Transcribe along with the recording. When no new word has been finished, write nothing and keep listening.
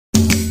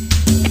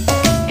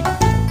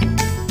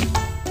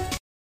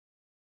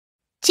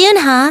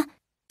Junha,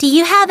 do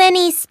you have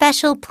any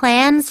special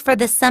plans for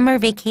the summer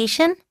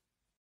vacation?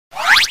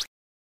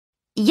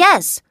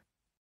 Yes.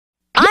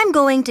 I'm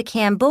going to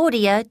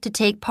Cambodia to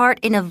take part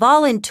in a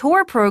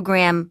volunteer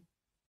program.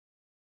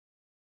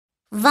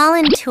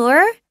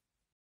 Volunteer?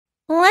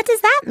 What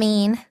does that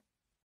mean?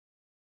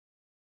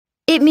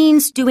 It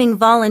means doing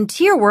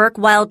volunteer work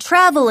while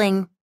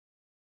traveling.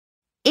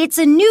 It's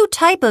a new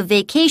type of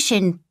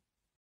vacation.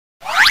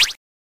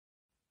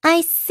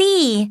 I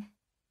see.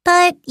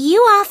 But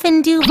you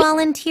often do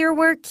volunteer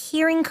work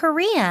here in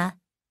Korea.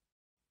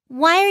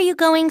 Why are you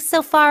going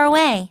so far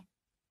away?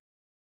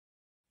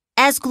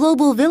 As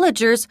global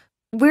villagers,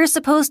 we're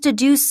supposed to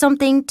do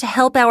something to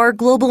help our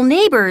global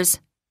neighbors.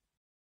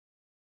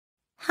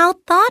 How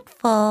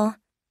thoughtful.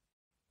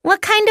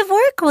 What kind of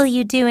work will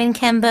you do in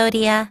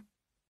Cambodia?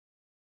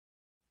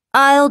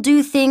 I'll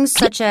do things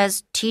such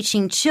as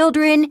teaching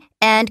children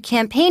and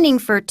campaigning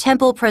for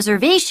temple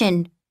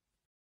preservation.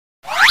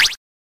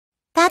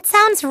 That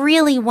sounds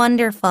really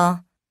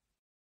wonderful.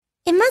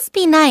 It must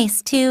be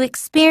nice to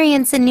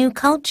experience a new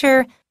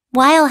culture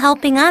while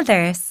helping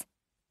others.